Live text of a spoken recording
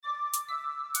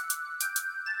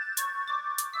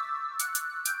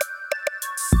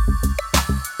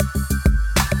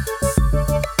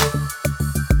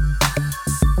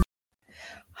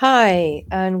Hi,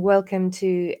 and welcome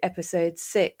to episode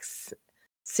 6,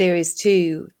 series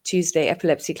 2, Tuesday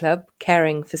Epilepsy Club,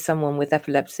 Caring for Someone with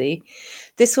Epilepsy.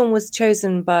 This one was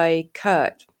chosen by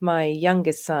Kurt, my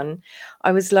youngest son.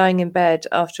 I was lying in bed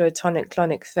after a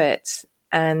tonic-clonic fit,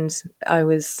 and I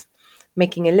was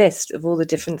making a list of all the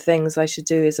different things I should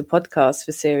do as a podcast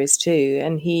for series 2,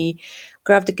 and he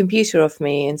grabbed a computer off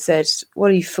me and said,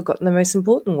 well, you've forgotten the most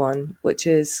important one, which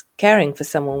is caring for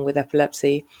someone with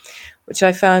epilepsy, which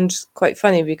I found quite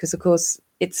funny because, of course,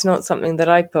 it's not something that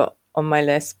I put on my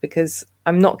list because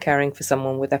I'm not caring for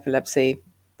someone with epilepsy.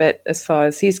 But as far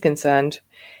as he's concerned,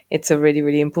 it's a really,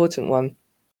 really important one.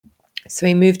 So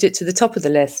he moved it to the top of the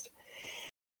list.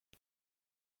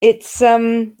 It's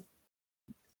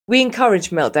we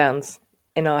encourage meltdowns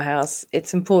in our house.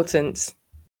 It's important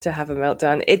to have a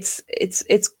meltdown. It's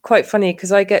quite funny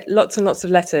because I get lots and lots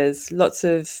of letters, lots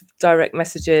of direct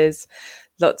messages,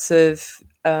 lots of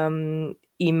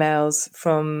emails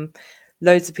from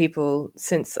loads of people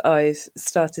since I've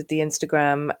started the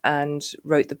Instagram and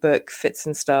wrote the book Fits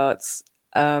and Starts.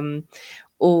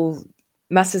 All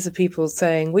masses of people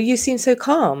saying, well, you seem so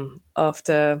calm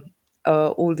after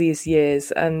all these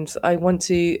years, and I want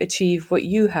to achieve what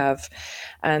you have,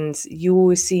 and you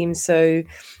always seem so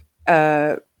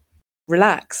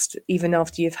relaxed even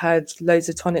after you've had loads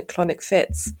of tonic-clonic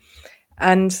fits.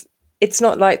 And it's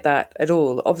not like that at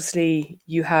all. Obviously,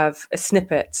 you have a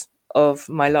snippet of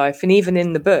my life, and even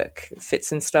in the book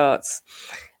Fits and Starts,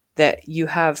 that you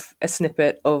have a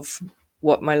snippet of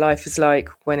what my life is like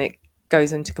when it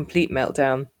goes into complete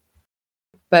meltdown.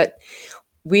 But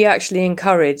we actually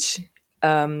encourage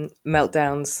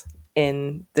meltdowns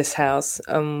in this house.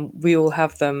 We all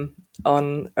have them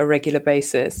on a regular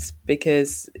basis,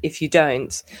 because if you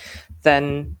don't,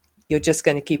 then you're just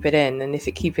going to keep it in. And if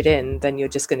you keep it in, then you're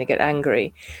just going to get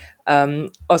angry.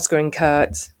 Oscar and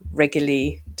Kurt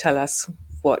regularly tell us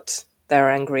what they're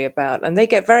angry about, and they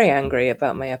get very angry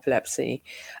about my epilepsy,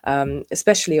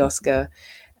 especially Oscar.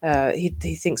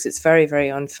 He thinks it's very, very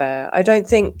unfair. I don't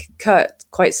think Kurt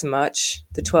quite so much,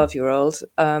 the 12-year-old,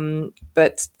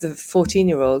 but the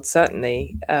 14-year-old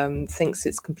certainly thinks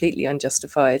it's completely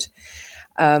unjustified.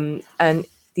 And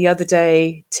the other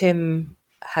day, Tim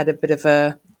had a bit of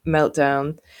a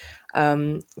meltdown,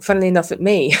 funnily enough, at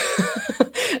me.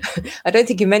 I don't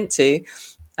think he meant to.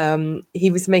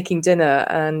 He was making dinner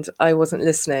and I wasn't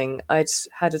listening. I'd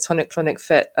had a tonic-clonic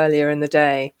fit earlier in the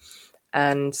day,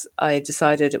 and I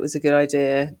decided it was a good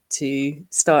idea to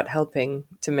start helping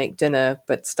to make dinner,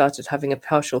 but started having a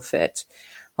partial fit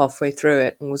halfway through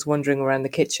it and was wandering around the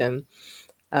kitchen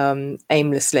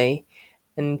aimlessly.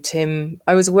 And Tim,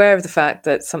 I was aware of the fact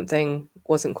that something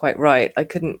wasn't quite right. I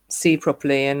couldn't see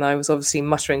properly, and I was obviously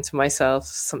muttering to myself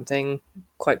something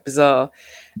quite bizarre.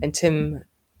 And Tim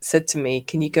said to me,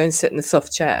 "Can you go and sit in the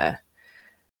soft chair?"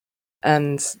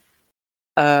 And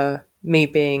me,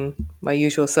 being my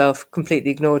usual self,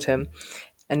 completely ignored him.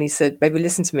 And he said, "Baby,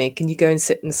 listen to me. Can you go and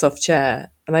sit in the soft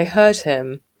chair?" And I heard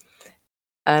him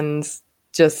and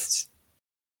just,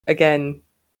 again,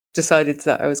 decided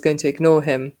that I was going to ignore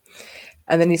him.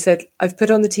 And then he said, "I've put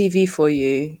on the TV for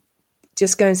you.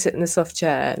 Just go and sit in the soft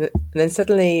chair." And then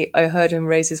suddenly I heard him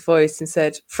raise his voice and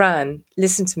said, "Fran,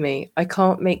 listen to me. I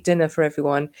can't make dinner for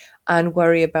everyone and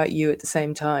worry about you at the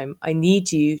same time. I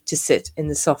need you to sit in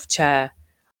the soft chair.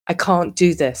 I can't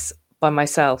do this by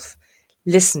myself.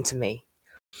 Listen to me."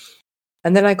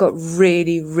 And then I got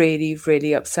really, really,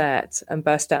 really upset and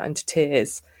burst out into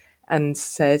tears and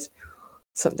said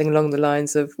something along the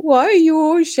lines of, "Why are you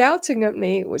always shouting at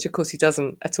me?" Which, of course, he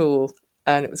doesn't at all.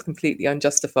 And it was completely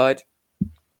unjustified.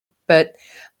 But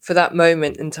for that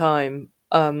moment in time,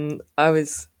 I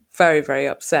was very, very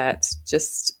upset,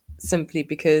 just simply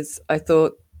because I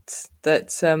thought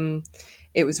that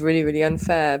it was really, really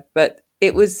unfair. But he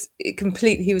was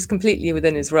completely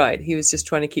within his right. He was just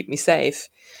trying to keep me safe.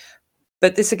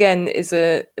 But this, again, is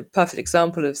a perfect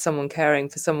example of someone caring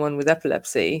for someone with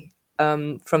epilepsy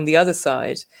from the other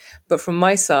side. But from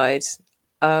my side,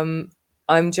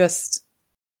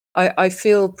 I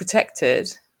feel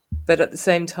protected. But at the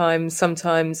same time,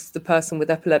 sometimes the person with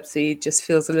epilepsy just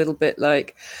feels a little bit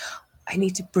like, I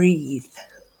need to breathe,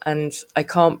 and I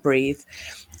can't breathe.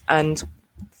 And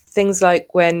things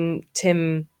like when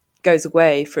Tim goes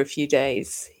away for a few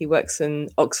days, he works in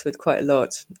Oxford quite a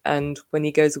lot, and when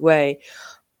he goes away,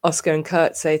 Oscar and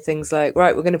Kurt say things like,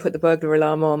 "Right, we're going to put the burglar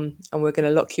alarm on and we're going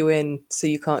to lock you in so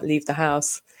you can't leave the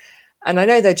house." And I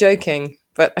know they're joking,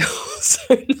 but I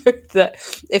also know that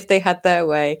if they had their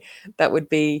way, that would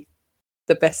be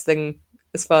the best thing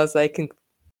as far as they can,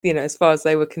 as far as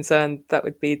they were concerned, that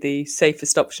would be the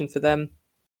safest option for them.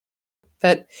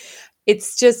 But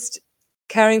it's just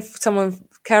caring for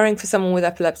someone with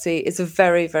epilepsy is a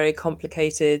very, very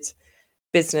complicated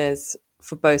business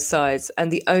for both sides.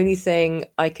 And the only thing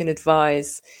I can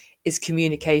advise is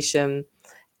communication.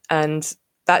 And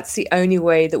that's the only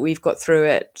way that we've got through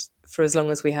it for as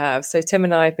long as we have. So Tim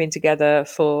and I have been together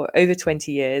for over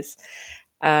 20 years.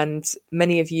 And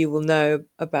many of you will know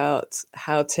about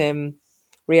how Tim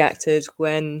reacted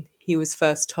when he was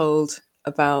first told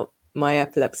about my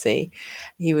epilepsy.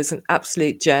 He was an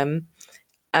absolute gem.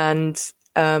 And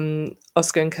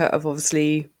Oscar and Kurt have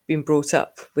obviously been brought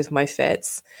up with my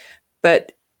fits.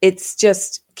 But it's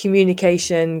just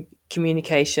communication,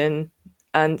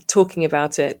 and talking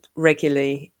about it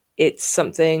regularly. It's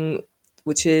something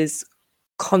which is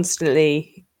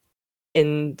constantly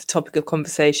in the topic of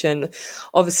conversation,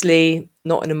 obviously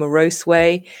not in a morose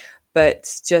way,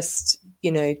 but just,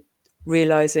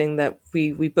 realizing that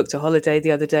we booked a holiday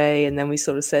the other day, and then we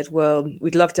sort of said, well,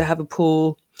 we'd love to have a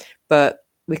pool, but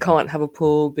we can't have a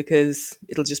pool because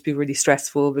it'll just be really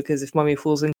stressful, because if mummy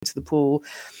falls into the pool,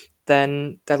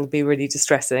 then that'll be really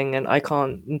distressing, and I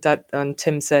can't. And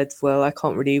Tim said, well, I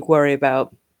can't really worry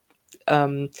about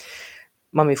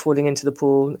mummy falling into the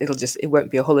pool. It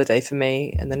won't be a holiday for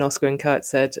me. And then Oscar and Kurt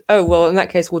said, oh, well, in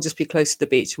that case, we'll just be close to the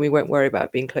beach and we won't worry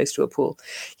about being close to a pool.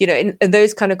 And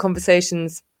those kind of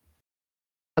conversations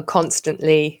are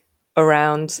constantly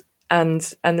around,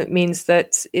 and it means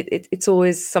that it's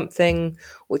always something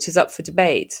which is up for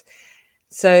debate.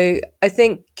 So I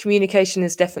think communication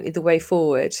is definitely the way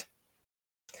forward.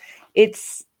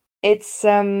 It's